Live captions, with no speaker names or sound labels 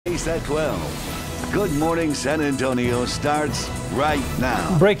News at 12. Good Morning San Antonio starts right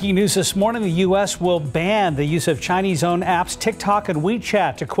now. Breaking news this morning, the U.S. will ban the use of Chinese-owned apps TikTok and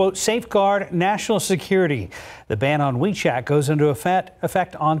WeChat to, quote, safeguard national security. The ban on WeChat goes into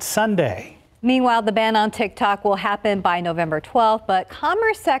effect on Sunday. Meanwhile, the ban on TikTok will happen by November 12th, but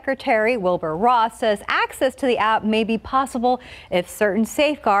Commerce Secretary Wilbur Ross says access to the app may be possible if certain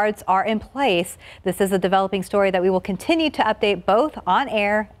safeguards are in place. This is a developing story that we will continue to update both on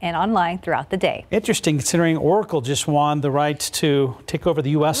air and online throughout the day. Interesting, considering Oracle just won the rights to take over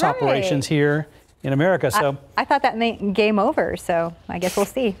the U.S. operations here in America. So I thought that meant game over, so I guess we'll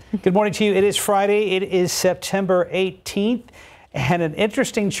see. Good morning to you. It is Friday. It is September 18th. And an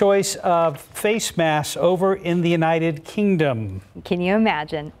interesting choice of face masks over in the United Kingdom. Can you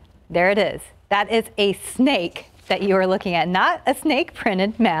imagine? There it is. That is a snake that you are looking at. Not a snake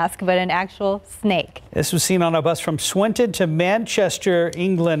printed mask, but an actual snake. This was seen on a bus from Swinton to Manchester,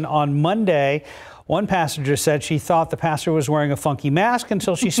 England on Monday. One passenger said she thought the passenger was wearing a funky mask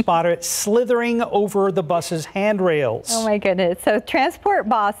until she spotted it slithering over the bus's handrails. Oh my goodness. So transport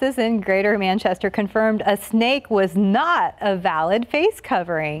bosses in Greater Manchester confirmed a snake was not a valid face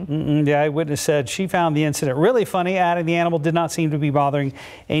covering. The eyewitness said she found the incident really funny, adding the animal did not seem to be bothering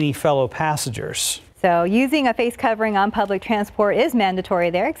any fellow passengers. So using a face covering on public transport is mandatory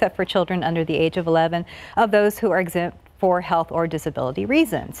there, except for children under the age of 11, of those who are exempt for health or disability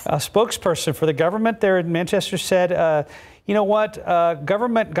reasons. A spokesperson for the government there in Manchester said, you know what,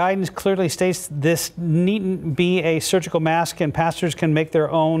 government guidance clearly states this needn't be a surgical mask and passengers can make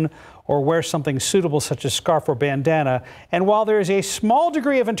their own or wear something suitable such as scarf or bandana. And while there is a small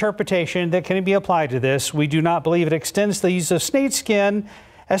degree of interpretation that can be applied to this, we do not believe it extends the use of snake skin,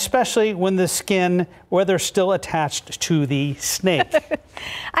 especially when the skin, whether still attached to the snake.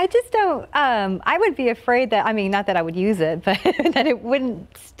 I just don't, I would be afraid that, I mean, not that I would use it, but that it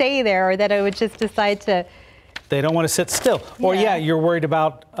wouldn't stay there or that I would just decide to. They don't want to sit still. Or yeah, you're worried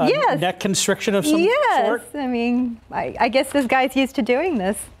about neck constriction of some sort? Yes, I mean, I guess this guy's used to doing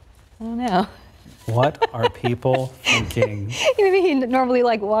this. I don't know. What are people thinking? Maybe he normally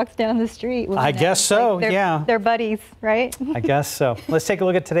walks down the street. I guess so, yeah. They're buddies, right? I guess so. Let's take a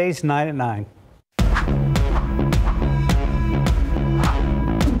look at today's 9 at 9.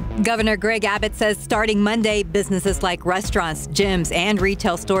 Governor Greg Abbott says starting Monday, businesses like restaurants, gyms, and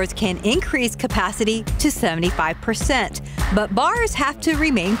retail stores can increase capacity to 75%, but bars have to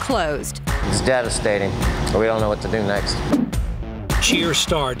remain closed. It's devastating. We don't know what to do next. Cheers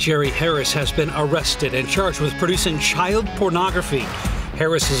star Jerry Harris has been arrested and charged with producing child pornography.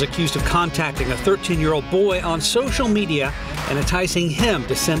 Harris is accused of contacting a 13-year-old boy on social media and enticing him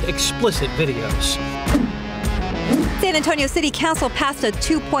to send explicit videos. San Antonio City Council passed a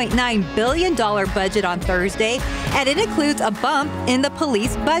 $2.9 billion budget on Thursday, and it includes a bump in the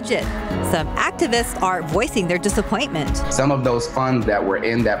police budget. Some activists are voicing their disappointment. Some of those funds that were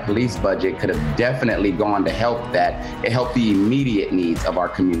in that police budget could have definitely gone to help the immediate needs of our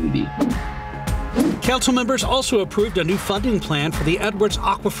community. Council members also approved a new funding plan for the Edwards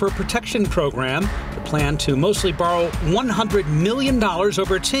Aquifer Protection Program. The plan to mostly borrow $100 million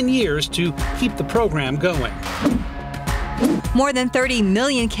over 10 years to keep the program going. More than 30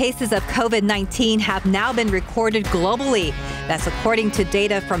 million cases of COVID-19 have now been recorded globally. That's according to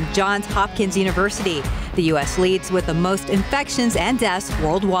data from Johns Hopkins University. The U.S. leads with the most infections and deaths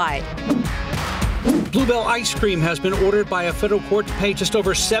worldwide. Bluebell Ice Cream has been ordered by a federal court to pay just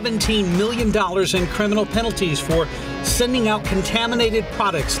over $17 million in criminal penalties for sending out contaminated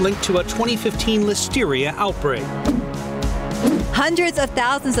products linked to a 2015 listeria outbreak. Hundreds of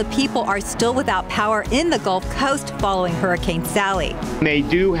thousands of people are still without power in the Gulf Coast following Hurricane Sally. They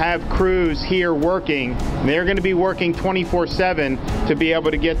do have crews here working. They're going to be working 24/7 to be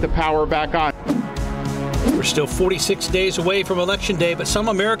able to get the power back on. We're still 46 days away from Election Day, but some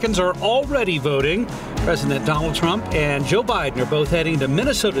Americans are already voting. President Donald Trump and Joe Biden are both heading to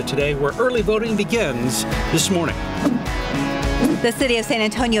Minnesota today, where early voting begins this morning. The city of San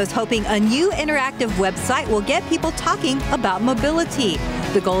Antonio is hoping a new interactive website will get people talking about mobility.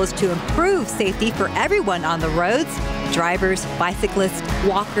 The goal is to improve safety for everyone on the roads, drivers, bicyclists,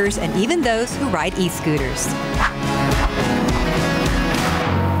 walkers, and even those who ride e-scooters.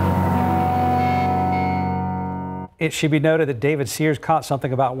 It should be noted that David Sears caught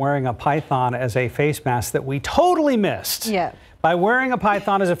something about wearing a python as a face mask that we totally missed. Yeah. By wearing a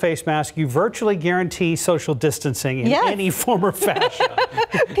python as a face mask, you virtually guarantee social distancing in any form or fashion.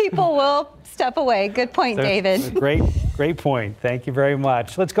 People will step away. Good point, David. Great point. Thank you very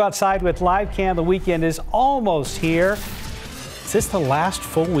much. Let's go outside with Live Cam. The weekend is almost here. Is this the last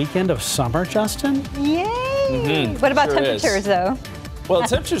full weekend of summer, Justin? Yay! What about temperatures, though? Well,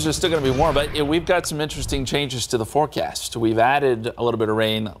 temperatures are still going to be warm, but we've got some interesting changes to the forecast. We've added a little bit of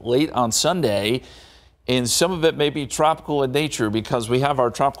rain late on Sunday, and some of it may be tropical in nature because we have our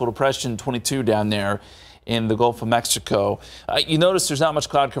tropical depression 22 down there in the Gulf of Mexico. You notice there's not much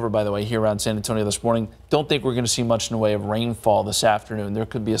cloud cover, by the way, here around San Antonio this morning. Don't think we're going to see much in the way of rainfall this afternoon. There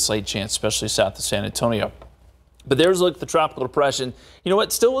could be a slight chance, especially south of San Antonio. But there's a look at the tropical depression. You know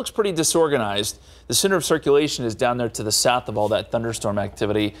what? Still looks pretty disorganized. The center of circulation is down there to the south of all that thunderstorm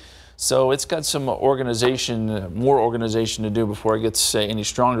activity. So it's got some organization, more organization to do before it gets any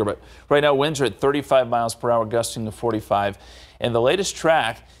stronger. But right now, winds are at 35 miles per hour, gusting to 45. And the latest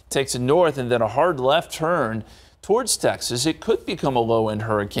track takes it north and then a hard left turn towards Texas. It could become a low-end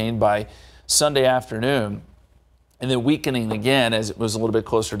hurricane by Sunday afternoon, and then weakening again as it was a little bit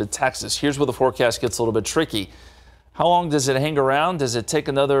closer to Texas. Here's where the forecast gets a little bit tricky. How long does it hang around? Does it take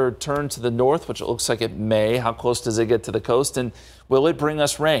another turn to the north, which it looks like it may? How close does it get to the coast? And will it bring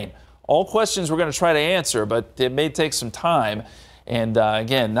us rain? All questions we're going to try to answer, but it may take some time. And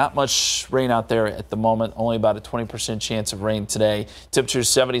again, not much rain out there at the moment, only about a 20% chance of rain today. Temperature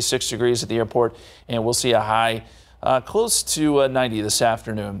 76 degrees at the airport, and we'll see a high close to 90 this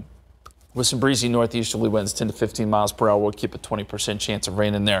afternoon. With some breezy northeasterly winds, 10 to 15 miles per hour, we'll keep a 20% chance of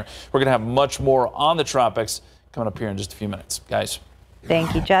rain in there. We're going to have much more on the tropics coming up here in just a few minutes. Guys.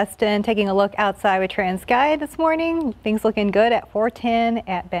 Thank you, Justin. Taking a look outside with TransGuide this morning. Things looking good at 410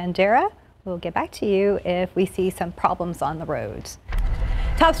 at Bandera. We'll get back to you if we see some problems on the roads.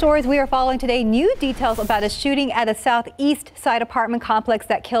 Top stories we are following today. New details about a shooting at a southeast side apartment complex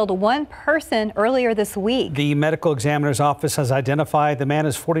that killed one person earlier this week. The medical examiner's office has identified the man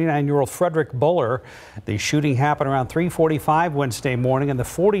as 49-year-old Frederick Buller. The shooting happened around 3:45 Wednesday morning in the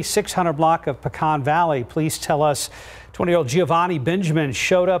 4600 block of Pecan Valley. Police tell us 20-year-old Giovanni Benjamin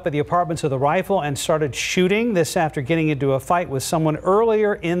showed up at the apartments with a rifle and started shooting. This after getting into a fight with someone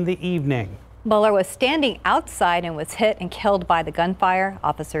earlier in the evening. Buller was standing outside and was hit and killed by the gunfire.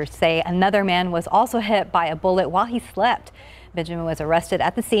 Officers say another man was also hit by a bullet while he slept. Benjamin was arrested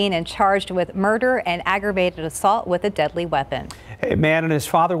at the scene and charged with murder and aggravated assault with a deadly weapon. A man and his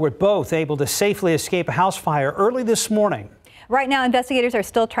father were both able to safely escape a house fire early this morning. Right now, investigators are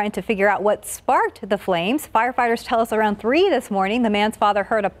still trying to figure out what sparked the flames. Firefighters tell us around 3 this morning, the man's father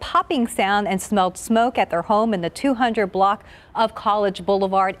heard a popping sound and smelled smoke at their home in the 200 block of College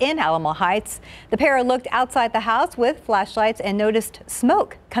Boulevard in Alamo Heights. The pair looked outside the house with flashlights and noticed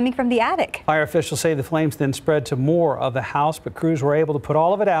smoke coming from the attic. Fire officials say the flames then spread to more of the house, but crews were able to put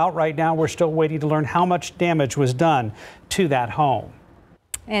all of it out. Right now, we're still waiting to learn how much damage was done to that home.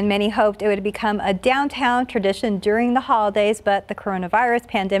 And many hoped it would become a downtown tradition during the holidays, but the coronavirus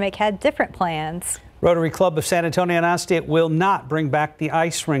pandemic had different plans. Rotary Club of San Antonio announced it will not bring back the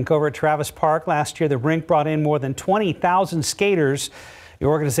ice rink over at Travis Park. Last year, the rink brought in more than 20,000 skaters. The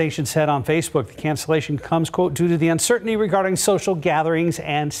organization said on Facebook the cancellation comes, quote, due to the uncertainty regarding social gatherings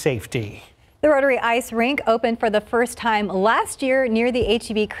and safety. The Rotary Ice Rink opened for the first time last year near the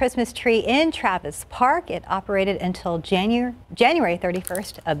HEB Christmas tree in Travis Park. It operated until January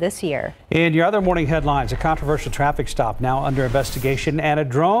 31st of this year. In your other morning headlines, a controversial traffic stop now under investigation, and a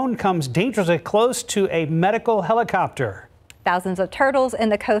drone comes dangerously close to a medical helicopter. Thousands of turtles in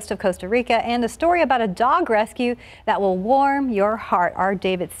the coast of Costa Rica, and a story about a dog rescue that will warm your heart. Our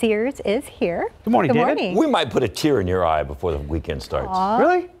David Sears is here. Good morning, David. Morning. We might put a tear in your eye before the weekend starts. Aww.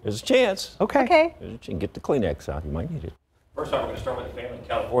 Really? There's a chance. Okay. You can get the Kleenex out. You might need it. First off, we're going to start with the family in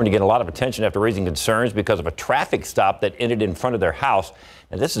California getting a lot of attention after raising concerns because of a traffic stop that ended in front of their house.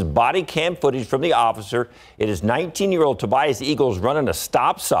 And this is body cam footage from the officer. It is 19-year-old Tobias Eagles running a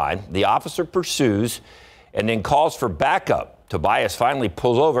stop sign. The officer pursues and then calls for backup. Tobias finally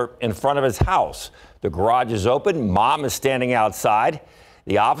pulls over in front of his house. The garage is open. Mom is standing outside.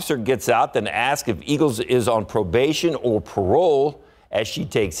 The officer gets out, then asks if Eagles is on probation or parole as she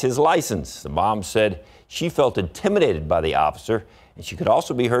takes his license. The mom said she felt intimidated by the officer, and she could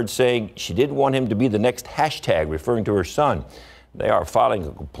also be heard saying she didn't want him to be the next hashtag, referring to her son. They are filing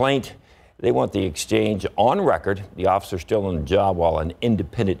a complaint. They want the exchange on record. The officer still on the job while an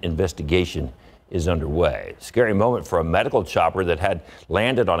independent investigation is underway. Scary moment for a medical chopper that had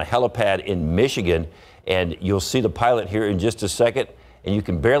landed on a helipad in Michigan, and you'll see the pilot here in just a second, and you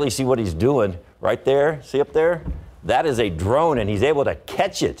can barely see what he's doing right there. See up there? That is a drone, and he's able to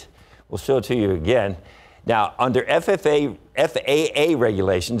catch it. We'll show it to you again. Now, under FAA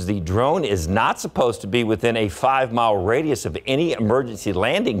regulations, the drone is not supposed to be within a 5-mile radius of any emergency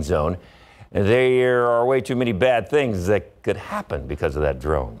landing zone. And there are way too many bad things that could happen because of that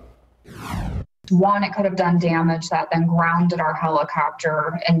drone. One, it could have done damage that then grounded our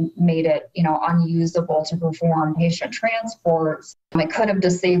helicopter and made it, unusable to perform patient transports. It could have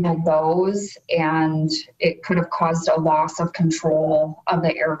disabled those, and it could have caused a loss of control of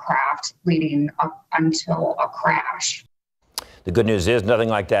the aircraft leading up until a crash. The good news is nothing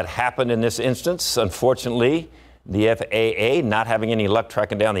like that happened in this instance. Unfortunately, the FAA not having any luck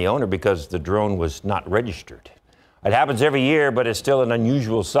tracking down the owner because the drone was not registered. It happens every year, but it's still an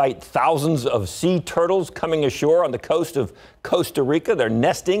unusual sight. Thousands of sea turtles coming ashore on the coast of Costa Rica. They're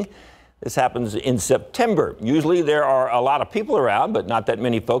nesting. This happens in September. Usually there are a lot of people around, but not that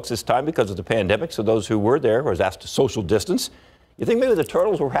many folks this time because of the pandemic. So those who were there was asked to social distance. You think maybe the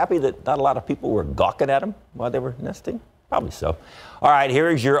turtles were happy that not a lot of people were gawking at them while they were nesting? Probably so. All right, here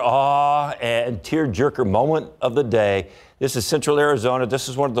is your awe and tear-jerker moment of the day. This is Central Arizona. This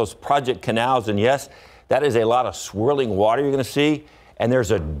is one of those project canals, and yes, that is a lot of swirling water you're going to see. And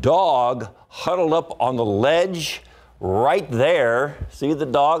there's a dog huddled up on the ledge right there. See the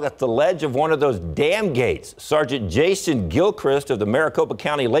dog at the ledge of one of those dam gates. Sergeant Jason Gilchrist of the Maricopa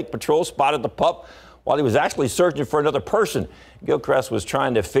County Lake Patrol spotted the pup while he was actually searching for another person. Gilchrist was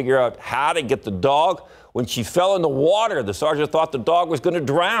trying to figure out how to get the dog. When she fell in the water, the sergeant thought the dog was going to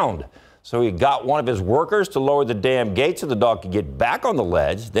drown. So he got one of his workers to lower the dam gate so the dog could get back on the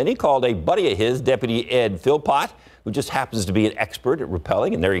ledge. Then he called a buddy of his, Deputy Ed Philpott, who just happens to be an expert at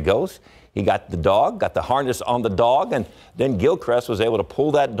rappelling, and there he goes. He got the dog, got the harness on the dog, and then Gilchrist was able to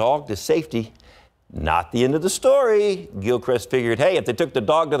pull that dog to safety. Not the end of the story. Gilchrist figured, hey, if they took the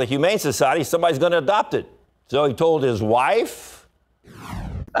dog to the Humane Society, somebody's going to adopt it. So he told his wife.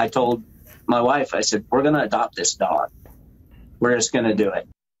 I told my wife, I said, we're going to adopt this dog. We're just going to do it.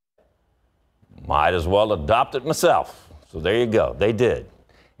 Might as well adopt it myself. So there you go. They did.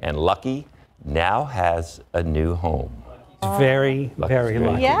 And Lucky now has a new home. Very, very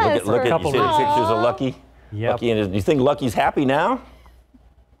lucky. Yes, look at you see the pictures of Lucky? Yep. Lucky, and you think Lucky's happy now?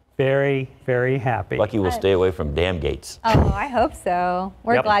 Very, very happy. Lucky will stay away from dam gates. Oh, I hope so.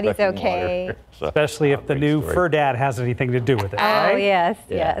 We're glad he's okay. Especially if the new fur dad has anything to do with it. Oh, right? yes,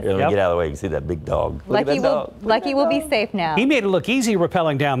 Yeah. yes. Let me get out of the way. You can see that big dog. Lucky will be safe now. He made it look easy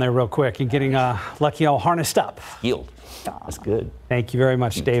rappelling down there real quick and getting Lucky all harnessed up. Healed. That's good. Thank you very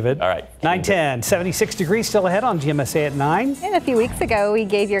much, David. All right. 9:10, 76 degrees still ahead on GMSA at 9. And a few weeks ago, we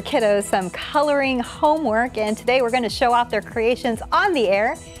gave your kiddos some coloring homework, and today we're going to show off their creations on the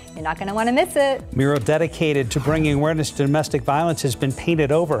air. You're not going to want to miss it. Mural dedicated to bringing awareness to domestic violence has been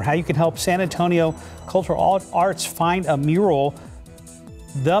painted over. How you can help San Antonio Cultural Arts find a mural,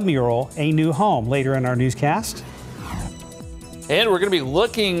 a new home, later in our newscast. And we're going to be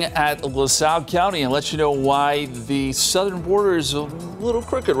looking at LaSalle County and let you know why the southern border is a little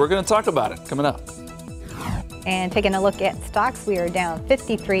crooked. We're going to talk about it coming up. And taking a look at stocks, we are down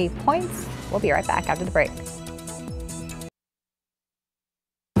 53 points. We'll be right back after the break.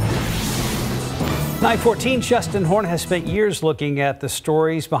 9:14, Justin Horn has spent years looking at the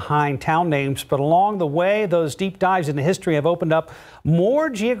stories behind town names, but along the way, those deep dives into history have opened up more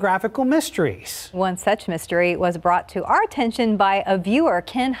geographical mysteries. One such mystery was brought to our attention by a viewer,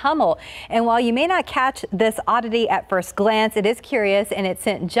 Ken Hummel. And while you may not catch this oddity at first glance, it is curious, and it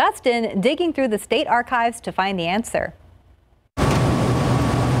sent Justin digging through the state archives to find the answer.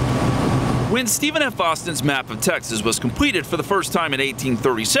 When Stephen F. Austin's map of Texas was completed for the first time in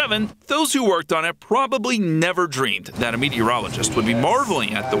 1837, those who worked on it probably never dreamed that a meteorologist would be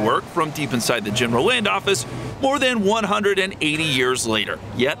marveling at the work from deep inside the General Land Office more than 180 years later.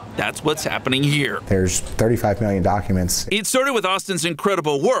 Yet, that's what's happening here. There's 35 million documents. It started with Austin's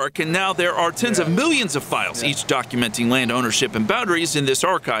incredible work, and now there are tens of millions of files, each documenting land ownership and boundaries in this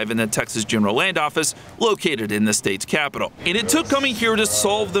archive in the Texas General Land Office, located in the state's capital. And it took coming here to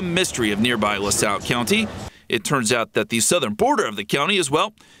solve the mystery of nearby LaSalle County. It turns out that the southern border of the county is,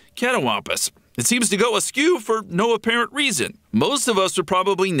 well, catawampus. It seems to go askew for no apparent reason. Most of us would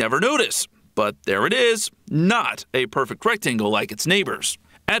probably never notice. But there it is, not a perfect rectangle like its neighbors.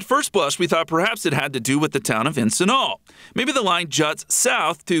 At first blush, we thought perhaps it had to do with the town of Encinal. Maybe the line juts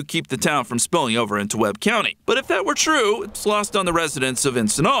south to keep the town from spilling over into Webb County. But if that were true, it's lost on the residents of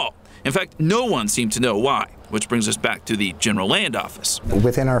Encinal. In fact, no one seemed to know why, which brings us back to the General Land Office.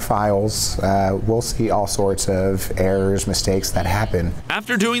 Within our files, we'll see all sorts of errors, mistakes that happen.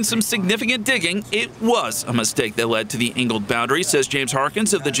 After doing some significant digging, it was a mistake that led to the angled boundary, says James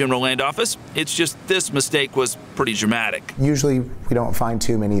Harkins of the General Land Office. It's just this mistake was pretty dramatic. Usually we don't find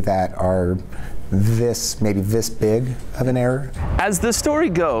too many that are maybe this big of an error. As the story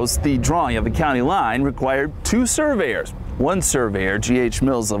goes, the drawing of the county line required 2 surveyors. One surveyor, G.H.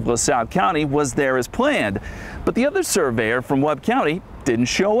 Mills of LaSalle County, was there as planned, but the other surveyor from Webb County didn't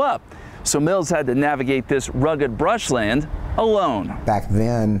show up. so Mills had to navigate this rugged brushland alone. Back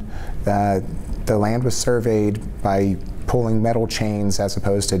then, the land was surveyed by pulling metal chains as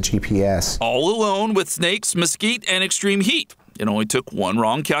opposed to GPS. All alone with snakes, mesquite, and extreme heat. It only took one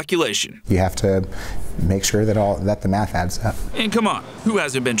wrong calculation. You have to make sure that the math adds up. And come on, who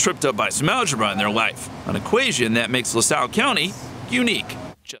hasn't been tripped up by some algebra in their life? An equation that makes LaSalle County unique.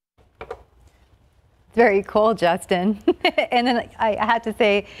 Very cool, Justin. And then I had to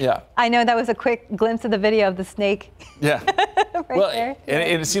say, yeah, I know that was a quick glimpse of the video of the snake. Yeah. There.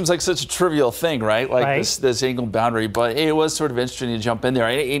 And it seems like such a trivial thing, right? Like this angled boundary, but it was sort of interesting to jump in there.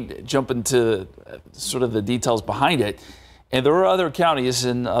 I ain't jump into sort of the details behind it. And there are other counties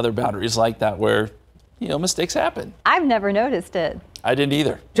and other boundaries like that where, you know, mistakes happen. I've never noticed it. I didn't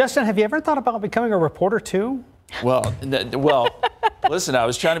either. Justin, have you ever thought about becoming a reporter too? Well, listen, I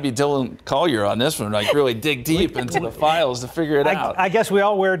was trying to be Dylan Collier on this one, like really dig deep into the files to figure it out. I guess we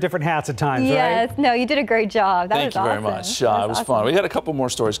all wear different hats at times, right? Yes, no, you did a great job. That Thank you very much. It was fun. We got a couple more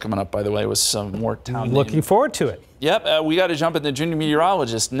stories coming up, by the way, with some more town Looking forward to it. Yep, we got to jump in the junior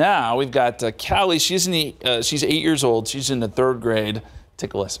meteorologist now. We've got Callie. She's 8 years old. She's in the 3rd grade.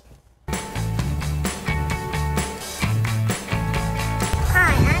 Take a listen.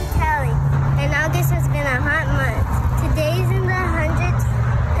 Hi, I'm Callie, and August has been a hot month. Today's in the hundreds,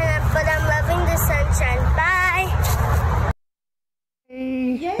 but I'm loving the sunshine. Bye.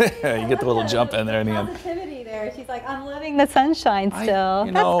 You get the little jump in there in the end. Positivity there. She's like, I'm loving the sunshine still.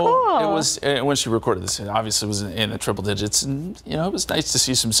 You That's know, cool. it was when she recorded this. It obviously was in the triple digits, and you know, it was nice to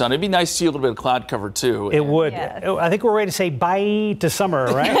see some sun. It'd be nice to see a little bit of cloud cover too. It would. Yes. I think we're ready to say bye to summer,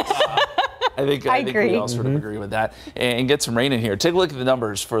 right? I think we all sort of agree with that. And get some rain in here. Take a look at the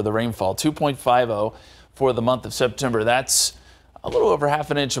numbers for the rainfall. 2.50 for the month of September. That's a little over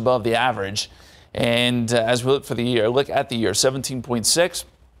half an inch above the average. And as we look for the year, 17.6.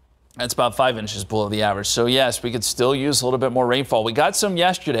 That's about 5 inches below the average. So yes, we could still use a little bit more rainfall. We got some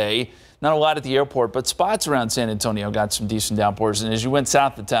yesterday, not a lot at the airport, but spots around San Antonio got some decent downpours. And as you went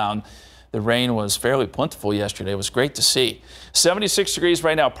south of town, the rain was fairly plentiful yesterday. It was great to see. 76 degrees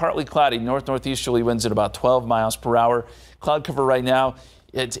right now, partly cloudy. North-northeasterly winds at about 12 miles per hour. Cloud cover right now,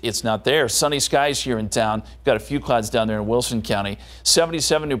 it's not there. Sunny skies here in town. We've got a few clouds down there in Wilson County.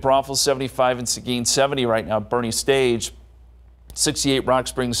 77 New Braunfels, 75 in Seguin, 70 right now, Bernie Stage. 68 Rock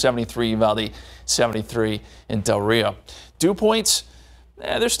Springs, 73 Uvalde, 73 in Del Rio. Dew points,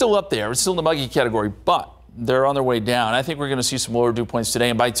 they're still up there. It's still in the muggy category, but they're on their way down. I think we're going to see some lower dew points today,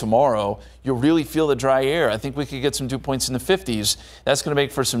 and by tomorrow, you'll really feel the dry air. I think we could get some dew points in the 50s. That's going to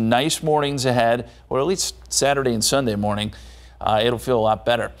make for some nice mornings ahead, or at least Saturday and Sunday morning. It'll feel a lot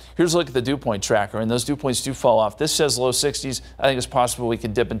better. Here's a look at the dew point tracker, and those dew points do fall off. This says low 60s. I think it's possible we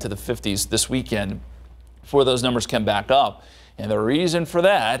could dip into the 50s this weekend before those numbers come back up. And the reason for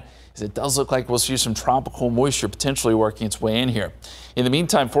that is it does look like we'll see some tropical moisture potentially working its way in here. In the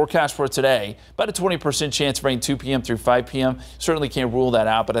meantime, forecast for today, about a 20% chance of rain 2 p.m. through 5 p.m. Certainly can't rule that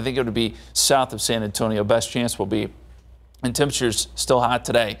out, but I think it would be south of San Antonio. Best chance will be. And temperatures still hot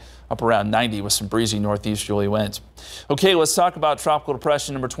today, up around 90 with some breezy northeasterly winds. Okay, let's talk about tropical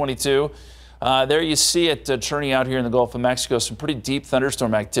depression number 22. There you see it churning out here in the Gulf of Mexico. Some pretty deep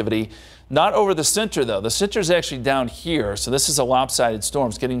thunderstorm activity. Not over the center, though. The center is actually down here, so this is a lopsided storm.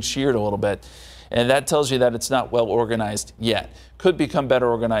 It's getting sheared a little bit, and that tells you that it's not well organized yet. Could become better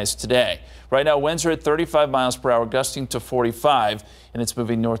organized today. Right now, winds are at 35 miles per hour, gusting to 45, and it's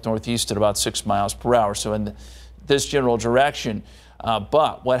moving north-northeast at about 6 miles per hour, so in this general direction.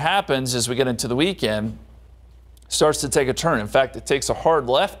 But what happens as we get into the weekend starts to take a turn. In fact, it takes a hard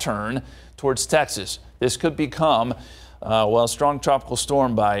left turn towards Texas. This could become a strong tropical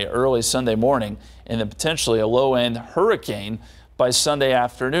storm by early Sunday morning, and then potentially a low-end hurricane by Sunday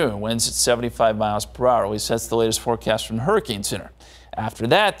afternoon. Winds at 75 miles per hour. At least that's the latest forecast from the Hurricane Center. After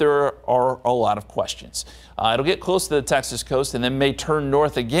that, there are a lot of questions. It'll get close to the Texas coast and then may turn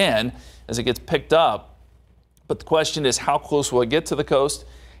north again as it gets picked up. But the question is, how close will it get to the coast,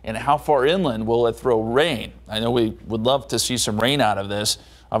 and how far inland will it throw rain? I know we would love to see some rain out of this.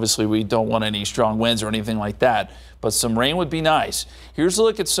 Obviously, we don't want any strong winds or anything like that, but some rain would be nice. Here's a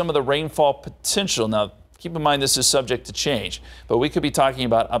look at some of the rainfall potential. Now, keep in mind this is subject to change, but we could be talking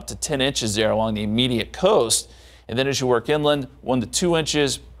about up to 10 inches there along the immediate coast. And then as you work inland, 1 to 2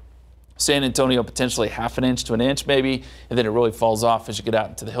 inches. San Antonio, potentially half an inch to an inch maybe, and then it really falls off as you get out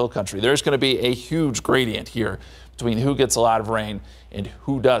into the hill country. There's going to be a huge gradient here between who gets a lot of rain and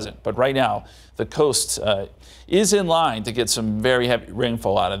who doesn't. But right now, the coast is in line to get some very heavy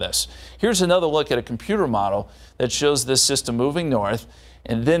rainfall out of this. Here's another look at a computer model that shows this system moving north,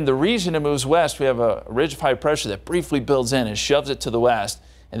 and then the region it moves west, we have a ridge of high pressure that briefly builds in and shoves it to the west,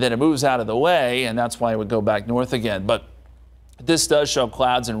 and then it moves out of the way, and that's why it would go back north again. But this does show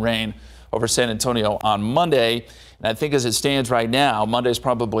clouds and rain over San Antonio on Monday. And I think as it stands right now, Monday is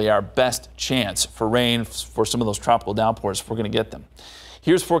probably our best chance for rain for some of those tropical downpours if we're going to get them.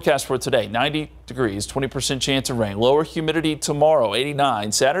 Here's forecast for today. 90 degrees, 20% chance of rain. Lower humidity tomorrow,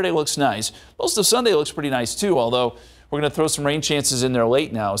 89. Saturday looks nice. Most of Sunday looks pretty nice too, although we're going to throw some rain chances in there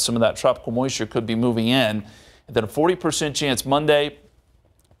late now. Some of that tropical moisture could be moving in. And then a 40% chance Monday,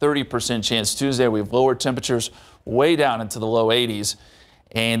 30% chance Tuesday. We have lower temperatures way down into the low 80s.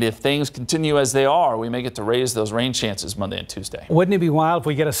 And if things continue as they are, we may get to raise those rain chances Monday and Tuesday. Wouldn't it be wild if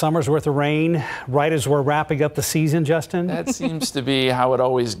we get a summer's worth of rain right as we're wrapping up the season, Justin? That seems to be how it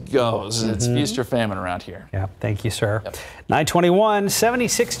always goes. It's feast or famine around here. Yeah, thank you, sir. Yep. 921,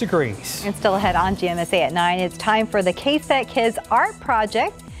 76 degrees. And still ahead on GMSA at 9, it's time for the KSAT Kids Art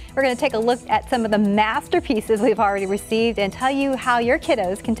Project. We're going to take a look at some of the masterpieces we've already received and tell you how your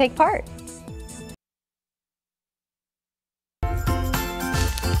kiddos can take part.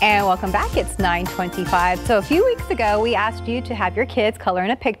 And welcome back. It's 9:25. So a few weeks ago, we asked you to have your kids color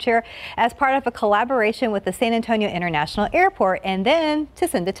in a picture as part of a collaboration with the San Antonio International Airport and then to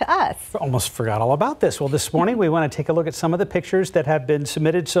send it to us. Almost forgot all about this. Well, this morning we want to take a look at some of the pictures that have been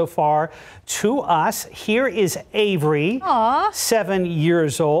submitted so far to us. Here is Avery, 7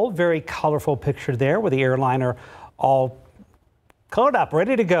 years old. Very colorful picture there with the airliner all colored up,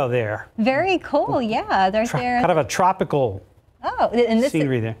 ready to go there. Very cool. Yeah, they're there. Kind of a tropical and this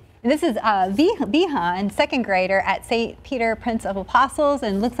scenery there. This is Vihan, second grader at St. Peter Prince of Apostles,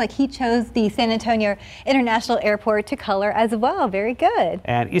 and looks like he chose the San Antonio International Airport to color as well. Very good.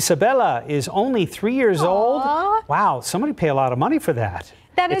 And Isabella is only 3 years old. Wow, somebody pay a lot of money for that.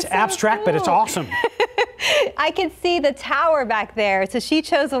 It's so abstract, cool. but it's awesome. I can see the tower back there. So she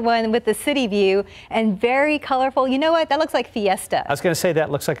chose the one with the city view and very colorful. You know what? That looks like Fiesta. I was going to say that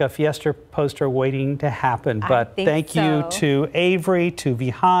looks like a Fiesta poster waiting to happen. But thank you to Avery, to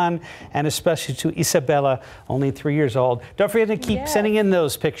Vihan, and especially to Isabella, only 3 years old. Don't forget to keep sending in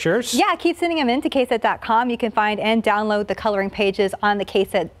those pictures. Yeah, keep sending them in to KSAT.com. You can find and download the coloring pages on the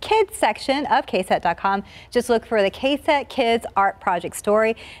KSAT Kids section of KSAT.com. Just look for the KSAT Kids Art Project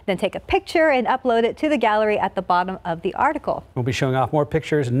story, then take a picture and upload it to the gallery at the bottom of the article. We'll be showing off more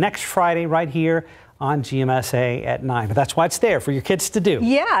pictures next Friday right here on GMSA at 9. But that's why it's there for your kids to do.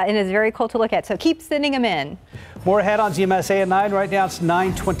 Yeah, and it's very cool to look at. So keep sending them in. More ahead on GMSA at 9. Right now it's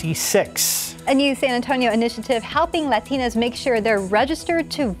 9:26. A new San Antonio initiative helping Latinas make sure they're registered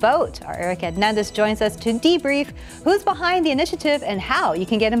to vote. Our Eric Hernandez joins us to debrief who's behind the initiative and how you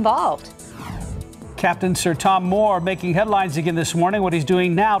can get involved. Captain Sir Tom Moore making headlines again this morning, what he's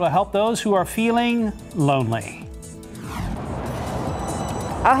doing now to help those who are feeling lonely.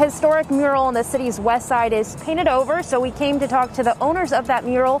 A historic mural on the city's west side is painted over, so we came to talk to the owners of that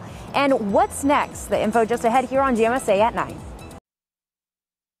mural and what's next. The info just ahead here on GMSA at 9.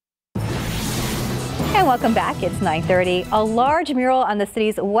 And welcome back. It's 9:30. A large mural on the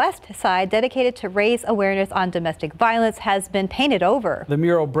city's west side dedicated to raise awareness on domestic violence has been painted over. The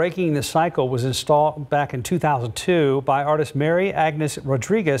mural Breaking the Cycle was installed back in 2002 by artist Mary Agnes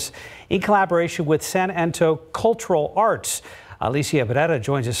Rodriguez in collaboration with San Antonio Cultural Arts. Alicia Beretta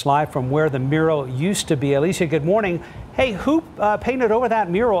joins us live from where the mural used to be. Alicia, good morning. Hey, who painted over that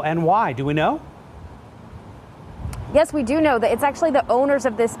mural and why? Do we know? Yes, we do know that it's actually the owners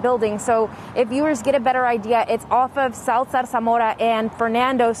of this building. So if viewers get a better idea, it's off of South Zarzamora and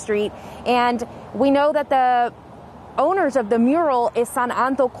Fernando Street. And we know that the owners of the mural is San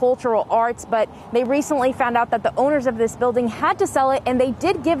Antonio Cultural Arts, but they recently found out that the owners of this building had to sell it, and they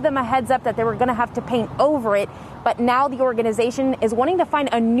did give them a heads up that they were going to have to paint over it. But now the organization is wanting to find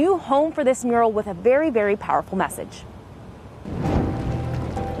a new home for this mural with a very, very powerful message.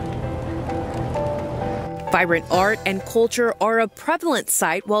 Vibrant art and culture are a prevalent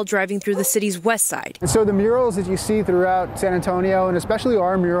sight while driving through the city's west side. And so the murals that you see throughout San Antonio, and especially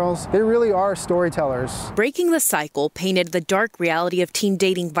our murals, they really are storytellers. Breaking the Cycle painted the dark reality of teen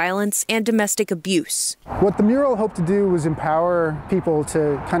dating violence and domestic abuse. What the mural hoped to do was empower people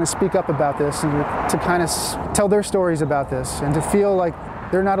to kind of speak up about this and to kind of tell their stories about this and to feel like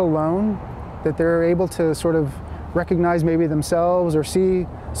they're not alone, that they're able to sort of recognize maybe themselves or see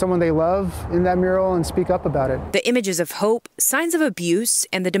someone they love in that mural and speak up about it. The images of hope, signs of abuse,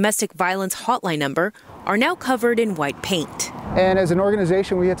 and the domestic violence hotline number are now covered in white paint. And as an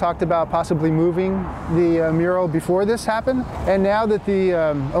organization, we had talked about possibly moving the mural before this happened. And now that the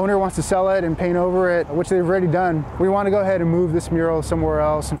owner wants to sell it and paint over it, which they've already done, we want to go ahead and move this mural somewhere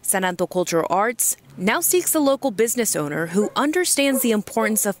else. San Antonio Cultural Arts now seeks a local business owner who understands the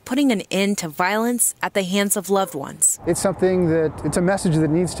importance of putting an end to violence at the hands of loved ones. It's it's a message that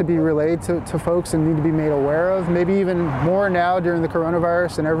needs to be relayed to folks and need to be made aware of, maybe even more now during the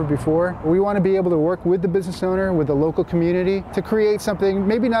coronavirus than ever before. We want to be able to work with the business owner, with the local community, to create something,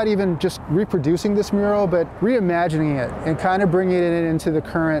 maybe not even just reproducing this mural, but reimagining it and kind of bringing it into the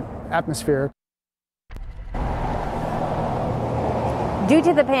current atmosphere. Due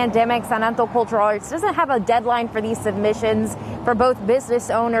to the pandemic, San Antonio Cultural Arts doesn't have a deadline for these submissions for both business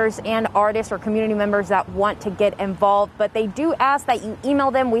owners and artists or community members that want to get involved, but they do ask that you email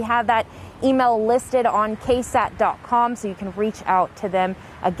them. We have that email listed on KSAT.com, so you can reach out to them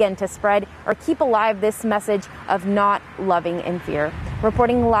again to spread or keep alive this message of not loving in fear.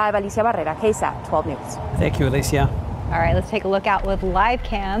 Reporting live, Alicia Barrera, KSAT 12 News. Thank you, Alicia. All right, let's take a look out with live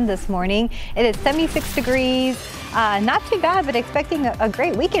cam this morning. It is 76 degrees. Not too bad, but expecting a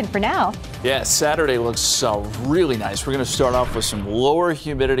great weekend for now. Yeah, Saturday looks really nice. We're going to start off with some lower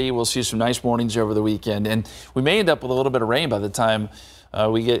humidity. We'll see some nice mornings over the weekend, and we may end up with a little bit of rain by the time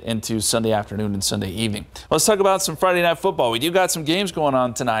we get into Sunday afternoon and Sunday evening. Let's talk about some Friday night football. We do got some games going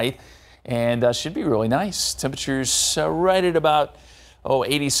on tonight, and should be really nice. Temperatures right at about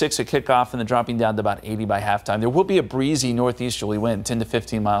 86 at kickoff and then dropping down to about 80 by halftime. There will be a breezy northeasterly wind, 10 to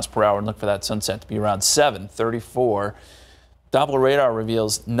 15 miles per hour, and look for that sunset to be around 7:34. Doppler radar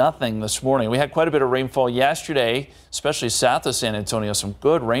reveals nothing this morning. We had quite a bit of rainfall yesterday, especially south of San Antonio, some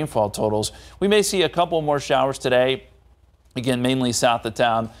good rainfall totals. We may see a couple more showers today, again, mainly south of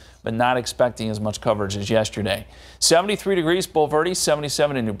town, but not expecting as much coverage as yesterday. 73 degrees, Bulverde,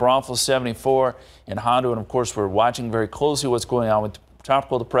 77 in New Braunfels, 74 in Hondo, and of course we're watching very closely what's going on with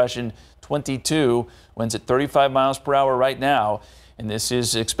tropical depression 22, winds at 35 miles per hour right now, and this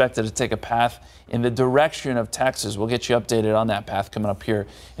is expected to take a path in the direction of Texas. We'll get you updated on that path coming up here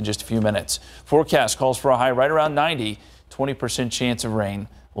in just a few minutes. Forecast calls for a high right around 90, 20% chance of rain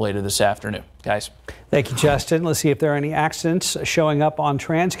later this afternoon. Guys. Thank you, Justin. Let's see if there are any accidents showing up on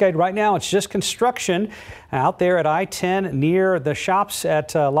Transguide. Right now, it's just construction out there at I-10 near the shops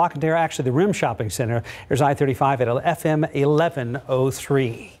at La Cantera, actually the Rim Shopping Center. There's I-35 at FM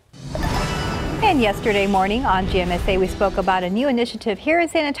 1103. And yesterday morning on GMSA, we spoke about a new initiative here in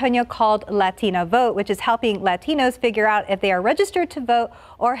San Antonio called Latina Vote, which is helping Latinos figure out if they are registered to vote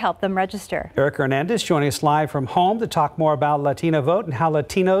or help them register. Erica Hernandez joining us live from home to talk more about Latina Vote and how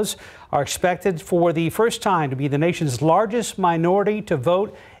Latinos are expected for the first time to be the nation's largest minority to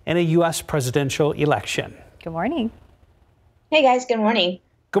vote in a U.S. presidential election. Good morning. Hey guys, good morning.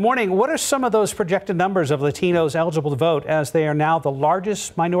 Good morning. What are some of those projected numbers of Latinos eligible to vote as they are now the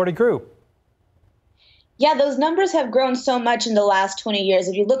largest minority group? Yeah, those numbers have grown so much in the last 20 years.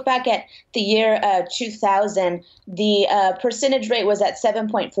 If you look back at the year 2000, the percentage rate was at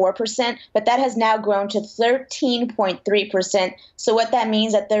 7.4%, but that has now grown to 13.3%. So what that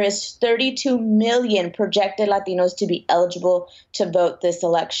means that there is 32 million projected Latinos to be eligible to vote this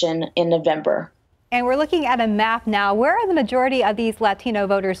election in November. And we're looking at a map now. Where are the majority of these Latino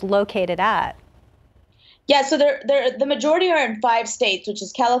voters located at? Yeah, so the majority are in 5 states, which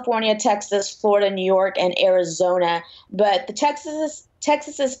is California, Texas, Florida, New York, and Arizona. But the Texas's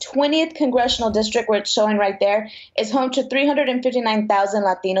 20th congressional district, where it's showing right there, is home to 359,000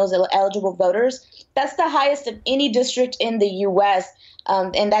 Latinos eligible voters. That's the highest of any district in the U.S.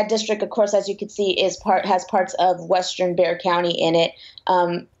 And that district, of course, as you can see, has parts of Western Bexar County in it.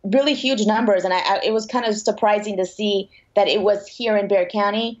 Really huge numbers, and it was kind of surprising to see that it was here in Bexar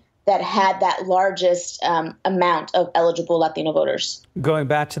County that had that largest amount of eligible Latino voters. Going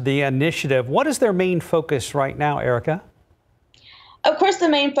back to the initiative, what is their main focus right now, Erica? Of course, the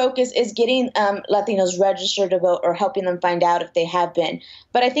main focus is getting Latinos registered to vote or helping them find out if they have been.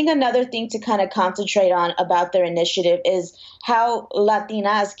 But I think another thing to kind of concentrate on about their initiative is how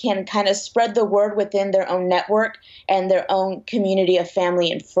Latinas can kind of spread the word within their own network and their own community of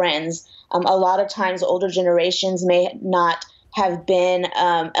family and friends. A lot of times older generations may not have been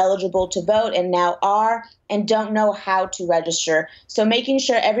eligible to vote and now are and don't know how to register. So making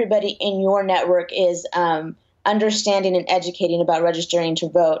sure everybody in your network is understanding and educating about registering to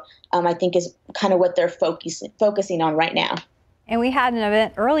vote, I think is kind of what they're focusing on right now. And we had an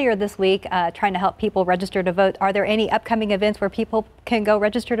event earlier this week trying to help people register to vote. Are there any upcoming events where people can go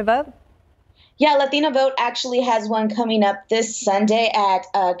register to vote? Yeah, Latina Vote actually has one coming up this Sunday at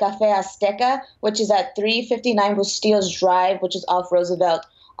Cafe Azteca, which is at 359 Bustillos Drive, which is off Roosevelt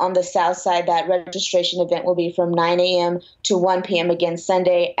on the south side. That registration event will be from 9 a.m. to 1 p.m. again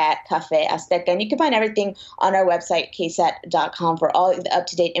Sunday at Cafe Azteca. And you can find everything on our website, KSAT.com, for all the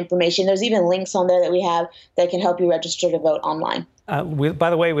up-to-date information. There's even links on there that we have that can help you register to vote online. By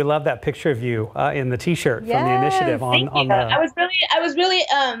the way, we love that picture of you in the T-shirt from the initiative. I was really.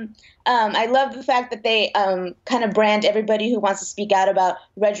 I love the fact that they kind of brand everybody who wants to speak out about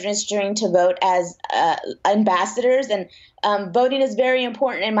registering to vote as ambassadors, and voting is very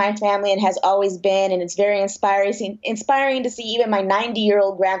important in my family and has always been, and it's very inspiring to see even my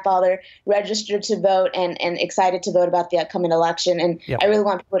 90-year-old grandfather registered to vote and excited to vote about the upcoming election. And I really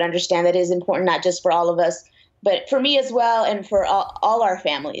want people to understand that it is important, not just for all of us, but for me as well, and for all our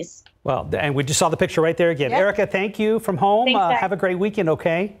families. Well, and we just saw the picture right there again. Yep. Erica, thank you from home. Thanks, have a great weekend,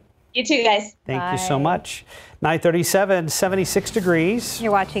 okay? You too, guys. Thank you so much. 9:37, 76 degrees.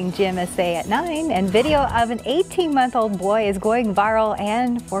 You're watching GMSA at 9, and video of an 18-month-old boy is going viral,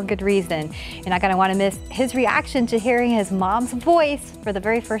 and for good reason. You're not going to want to miss his reaction to hearing his mom's voice for the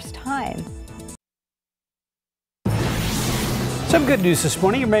very first time. Some good news this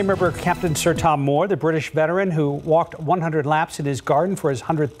morning. You may remember Captain Sir Tom Moore, the British veteran who walked 100 laps in his garden for his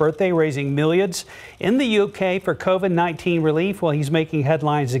 100th birthday, raising millions in the UK for COVID-19 relief. Well, he's making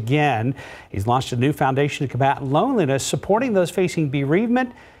headlines again. He's launched a new foundation to combat loneliness, supporting those facing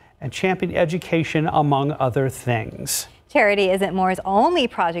bereavement and championing education, among other things. Charity isn't Moore's only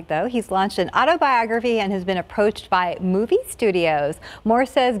project, though. He's launched an autobiography and has been approached by movie studios. Moore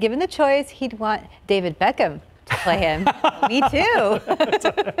says, given the choice, he'd want David Beckham to play him. Me too.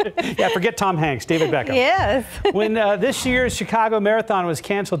 Yeah, forget Tom Hanks, David Beckham. Yes. When this year's Chicago Marathon was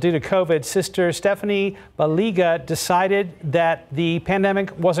canceled due to COVID, Sister Stephanie Baliga decided that the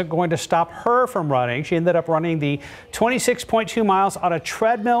pandemic wasn't going to stop her from running. She ended up running the 26.2 miles on a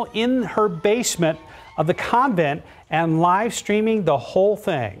treadmill in her basement of the convent and live streaming the whole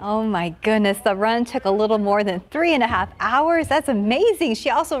thing. Oh my goodness, the run took a little more than 3.5 hours. That's amazing. She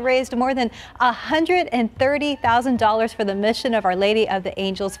also raised more than $130,000 for the mission of Our Lady of the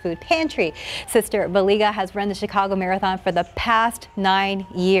Angels Food Pantry. Sister Baliga has run the Chicago Marathon for the past 9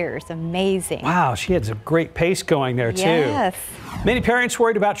 years. Amazing. Wow, she has a great pace going there too. Yes. Many parents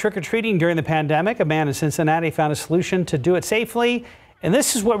worried about trick-or-treating during the pandemic. A man in Cincinnati found a solution to do it safely. And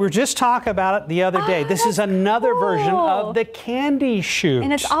this is what we were just talking about the other day. This is another version of the candy chute.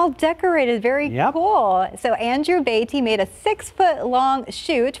 And it's all decorated, very cool. So Andrew Beatty made a 6-foot-long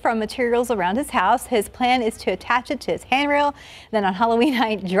chute from materials around his house. His plan is to attach it to his handrail, then on Halloween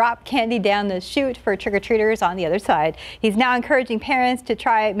night, drop candy down the chute for trick-or-treaters on the other side. He's now encouraging parents to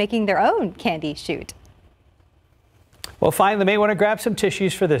try making their own candy chute. Well, finally, they may want to grab some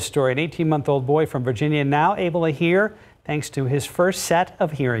tissues for this story. An 18-month-old boy from Virginia now able to hear thanks to his first set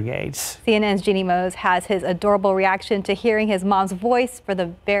of hearing aids. CNN's Jeannie Mose has his adorable reaction to hearing his mom's voice for the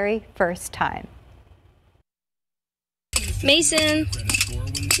very first time. Mason.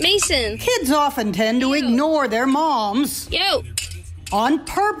 Mason. Kids often tend to ignore their moms. Yo. On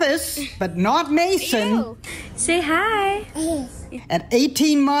purpose, but not Mason. Yo. Say hi. At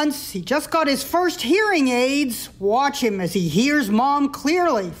 18 months, he just got his first hearing aids. Watch him as he hears Mom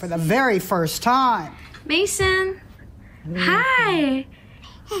clearly for the very first time. Mason. Hi.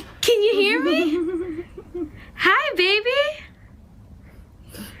 Can you hear me? Hi, baby.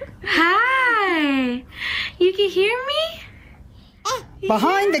 Hi. You can hear me?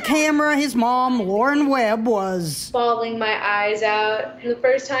 Behind the camera, his mom, Lauren Webb, was bawling my eyes out. And the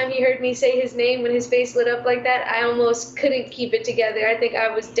first time he heard me say his name, when his face lit up like that, I almost couldn't keep it together. I think I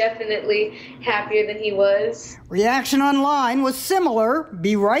was definitely happier than he was. Reaction online was similar.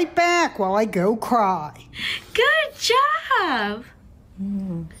 Be right back while I go cry. Good job.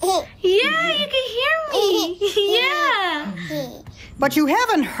 Yeah, you can hear me. Yeah. But you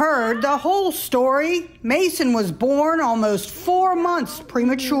haven't heard the whole story. Mason was born almost 4 months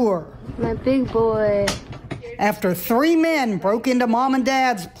premature. My big boy. After 3 men broke into Mom and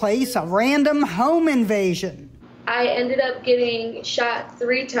Dad's place, a random home invasion. I ended up getting shot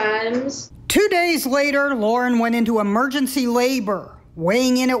 3 times. 2 days later, Lauren went into emergency labor.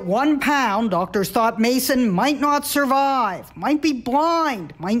 Weighing in at 1 pound, doctors thought Mason might not survive, might be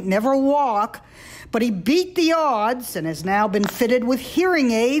blind, might never walk. But he beat the odds and has now been fitted with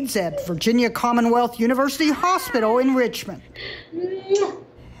hearing aids at Virginia Commonwealth University Hospital in Richmond.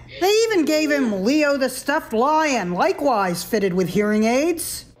 They even gave him Leo the stuffed lion, likewise fitted with hearing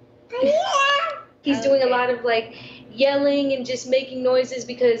aids. He's doing a lot of yelling and just making noises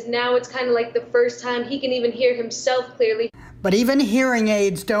because now it's kind of like the first time he can even hear himself clearly. But even hearing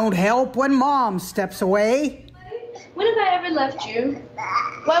aids don't help when Mom steps away. When have I ever left you?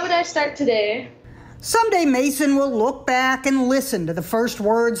 Why would I start today? Someday Mason will look back and listen to the first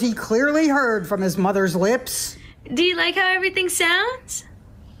words he clearly heard from his mother's lips. Do you like how everything sounds?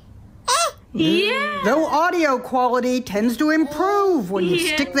 Yeah. Though audio quality tends to improve when you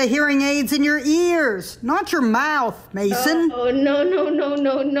stick the hearing aids in your ears, not your mouth, Mason. Oh,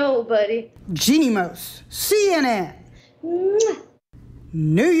 no, buddy. Jeannie Mose, CNN,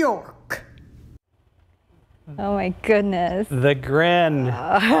 New York. Oh my goodness. The grin.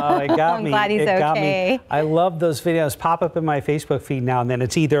 Oh, it got I'm me. glad he's it got okay. me. I love those videos. Pop up in my Facebook feed now and then.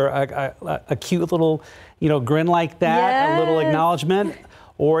 It's either a cute little, grin like that, a little acknowledgement,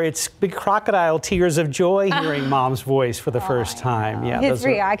 or it's big crocodile tears of joy hearing Mom's voice for the first time. Yeah, his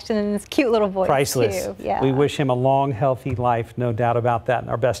reaction and his cute little voice priceless. too. Yeah. We wish him a long, healthy life, no doubt about that, and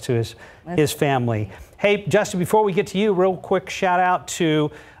our best to his family. Hey, Justin, before we get to you, real quick shout out to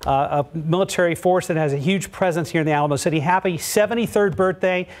a military force that has a huge presence here in the Alamo City. Happy 73rd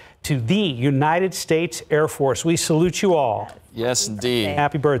birthday to the United States Air Force. We salute you all. Yes, indeed.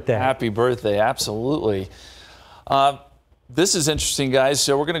 Happy birthday. Happy birthday, absolutely. This is interesting, guys.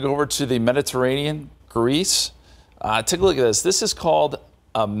 So we're going to go over to the Mediterranean, Greece. Take a look at this. This is called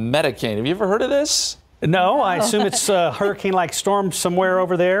a metacane. Have you ever heard of this? No, I assume it's a hurricane-like storm somewhere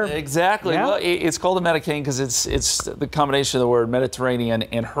over there. Exactly. Yeah? Well, it's called a metacane because it's the combination of the word Mediterranean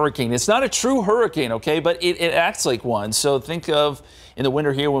and hurricane. It's not a true hurricane, okay, but it acts like one. So think of in the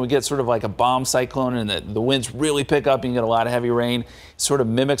winter here when we get sort of like a bomb cyclone and the winds really pick up and you get a lot of heavy rain. It sort of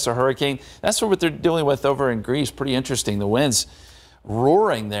mimics a hurricane. That's sort of what they're dealing with over in Greece. Pretty interesting. The winds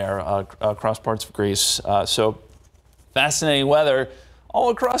roaring there across parts of Greece. So fascinating weather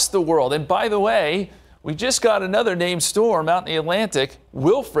all across the world. And by the way, we just got another named storm out in the Atlantic,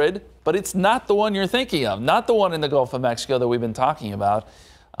 Wilfred, but it's not the one you're thinking of, not the one in the Gulf of Mexico that we've been talking about.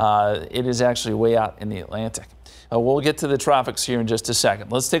 It is actually way out in the Atlantic. We'll get to the tropics here in just a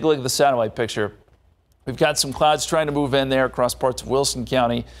second. Let's take a look at the satellite picture. We've got some clouds trying to move in there across parts of Wilson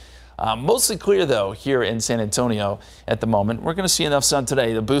County. Mostly clear, though, here in San Antonio at the moment. We're going to see enough sun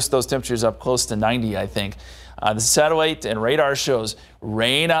today to boost those temperatures up close to 90, I think. The satellite and radar shows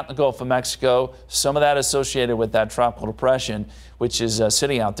rain out in the Gulf of Mexico, some of that associated with that tropical depression, which is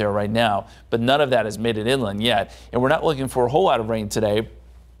sitting out there right now, but none of that has made it inland yet. And we're not looking for a whole lot of rain today,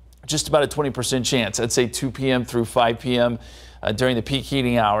 just about a 20% chance. I'd say 2 p.m. through 5 p.m. During the peak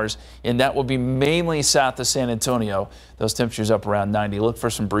heating hours, and that will be mainly south of San Antonio. Those temperatures up around 90. Look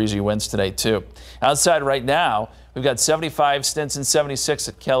for some breezy winds today, too. Outside right now, we've got 75 Stinson, 76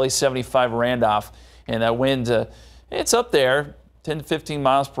 at Kelly, 75 Randolph. And that wind, it's up there, 10 to 15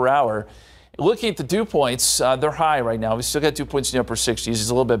 miles per hour. Looking at the dew points, they're high right now. We still got dew points in the upper 60s. It's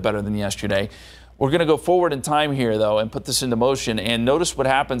a little bit better than yesterday. We're going to go forward in time here, though, and put this into motion. And notice what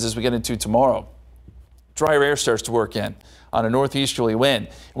happens as we get into tomorrow. Drier air starts to work in on a northeasterly wind.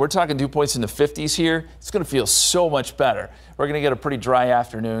 We're talking dew points in the 50s here. It's going to feel so much better. We're going to get a pretty dry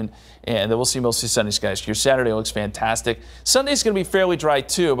afternoon, and then we'll see mostly sunny skies. Your Saturday looks fantastic. Sunday's going to be fairly dry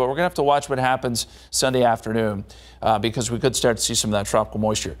too, but we're going to have to watch what happens Sunday afternoon because we could start to see some of that tropical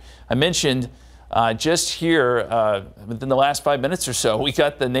moisture. I mentioned just here within the last 5 minutes or so, we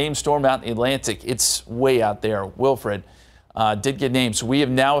got the named storm out in the Atlantic. It's way out there. Wilfred did get named. So we have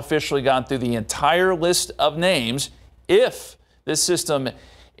now officially gone through the entire list of names. If this system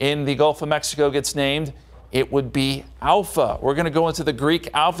in the Gulf of Mexico gets named, it would be Alpha. We're going to go into the Greek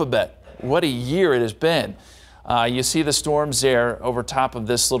alphabet. What a year it has been. You see the storms there over top of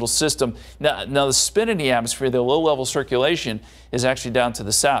this little system. Now the spin in the atmosphere, the low-level circulation, is actually down to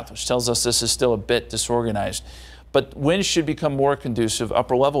the south, which tells us this is still a bit disorganized. But winds should become more conducive,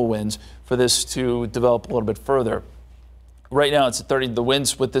 upper-level winds, for this to develop a little bit further. Right now, it's at 30. The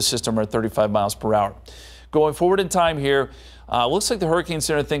winds with this system are at 35 miles per hour. Going forward in time here, looks like the Hurricane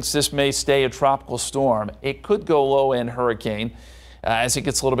Center thinks this may stay a tropical storm. It could go low-end hurricane as it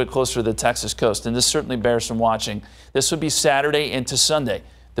gets a little bit closer to the Texas coast, and this certainly bears some watching. This would be Saturday into Sunday.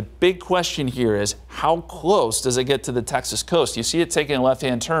 The big question here is how close does it get to the Texas coast? You see it taking a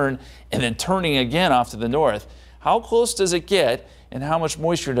left-hand turn and then turning again off to the north. How close does it get, and how much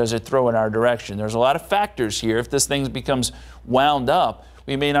moisture does it throw in our direction? There's a lot of factors here. If this thing becomes wound up,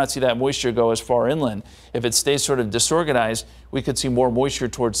 we may not see that moisture go as far inland. If it stays sort of disorganized, we could see more moisture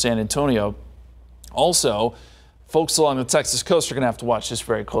towards San Antonio. Also, folks along the Texas coast are going to have to watch this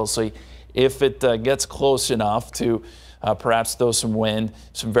very closely. If it gets close enough to perhaps throw some wind,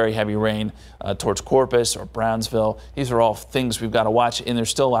 some very heavy rain towards Corpus or Brownsville, these are all things we've got to watch, and there's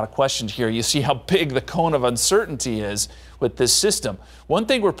still a lot of questions here. You see how big the cone of uncertainty is with this system. One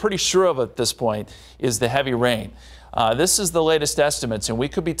thing we're pretty sure of at this point is the heavy rain. This is the latest estimates, and we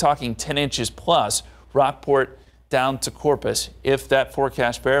could be talking 10 inches plus, Rockport down to Corpus, if that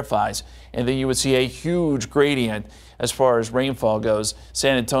forecast verifies. And then you would see a huge gradient as far as rainfall goes.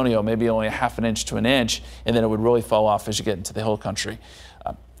 San Antonio, maybe only a half an inch to an inch, and then it would really fall off as you get into the hill country.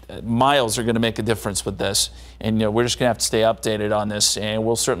 miles are going to make a difference with this. And we're just going to have to stay updated on this, and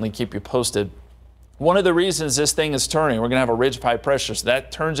we'll certainly keep you posted. One of the reasons this thing is turning, we're going to have a ridge of high pressure, so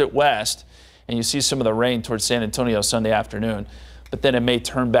that turns it west, and you see some of the rain towards San Antonio Sunday afternoon. But then it may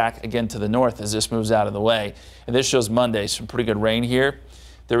turn back again to the north as this moves out of the way. And this shows Monday some pretty good rain here.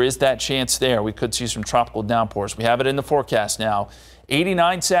 There is that chance there. We could see some tropical downpours. We have it in the forecast now.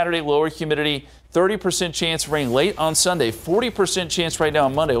 89 Saturday, lower humidity, 30% chance of rain late on Sunday, 40% chance right now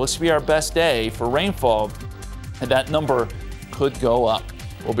on Monday. Looks to be our best day for rainfall, and that number could go up.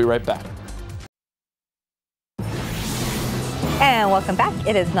 We'll be right back. And welcome back.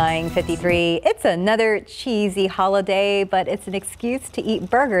 It is 9:53. It's another cheesy holiday, but it's an excuse to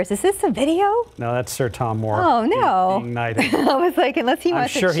eat burgers. Is this a video? No, that's Sir Tom Moore. Oh, no. Being knighted. I was like, unless he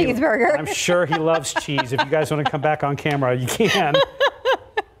wants a cheeseburger. I'm sure he loves cheese. If you guys want to come back on camera, you can.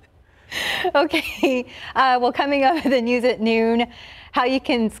 Okay. Well, coming up in the news at noon, how you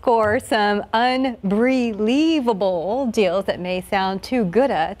can score some unbelievable deals that may sound too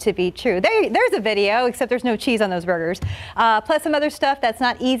good to be true. There's a video, except there's no cheese on those burgers. Plus some other stuff that's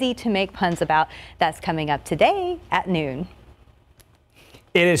not easy to make puns about. That's coming up today at noon.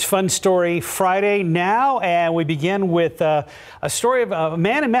 It is Fun Story Friday now, and we begin with a story of a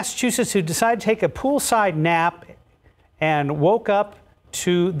man in Massachusetts who decided to take a poolside nap and woke up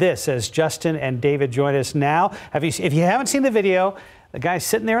to this as Justin and David join us now. If you haven't seen the video, the guy's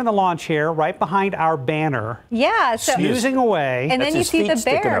sitting there in the lawn chair right behind our banner. Yeah. So snoozing away. And then you see the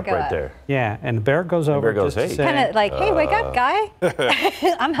bear go up. There. Yeah, and the bear goes over. Goes, hey. Kind of like, hey, wake up, guy.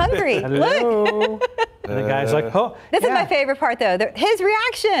 I'm hungry. Hello. And the guy's like, oh. This is my favorite part, though. His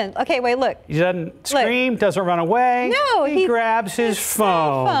reaction. Okay, wait, look. He doesn't scream, doesn't run away. No, he grabs his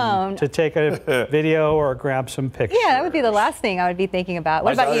phone to take a video or grab some pictures. Yeah, that would be the last thing I would be thinking about.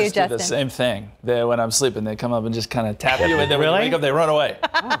 What about you, Justin? I do the same thing. When I'm sleeping, they come up and just kind of tap you, and then when you wake up, they run away.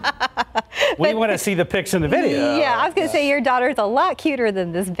 We want to see the pics in the video. Yeah, I was going to say your daughter's a lot cuter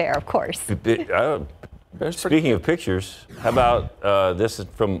than this bear, of course. Speaking of pictures, how about this is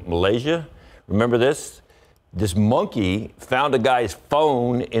from Malaysia? Remember this? This monkey found a guy's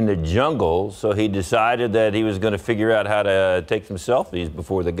phone in the jungle, so he decided that he was going to figure out how to take some selfies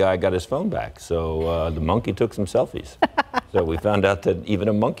before the guy got his phone back. So the monkey took some selfies. So we found out that even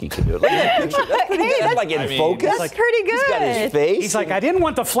a monkey could do it. Look at that picture. That's pretty good. That's like in focus. That's pretty good. He's got his face. He's like, I didn't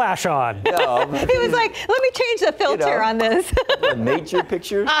want the flash on. No. He was like, let me change the filter on this. Nature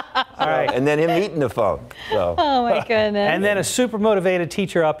pictures. All right. And then him eating the phone. So. Oh, my goodness. And then a super motivated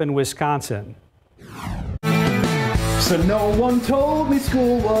teacher up in Wisconsin. So no one told me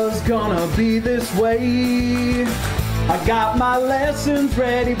school was gonna be this way. I got my lessons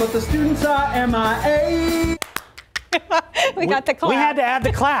ready, but the students are MIA. We got the clap. We had to add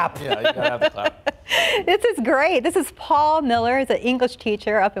the clap. Yeah, you gotta have the clap. This is great. This is Paul Miller. He's an English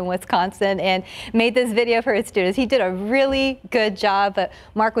teacher up in Wisconsin and made this video for his students. He did a really good job, but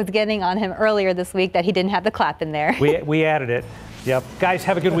Mark was getting on him earlier this week that he didn't have the clap in there. We added it. Yep. Guys,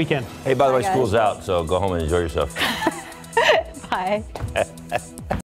 have a good weekend. Hey, by the way, Bye, school's out, so go home and enjoy yourself. Bye.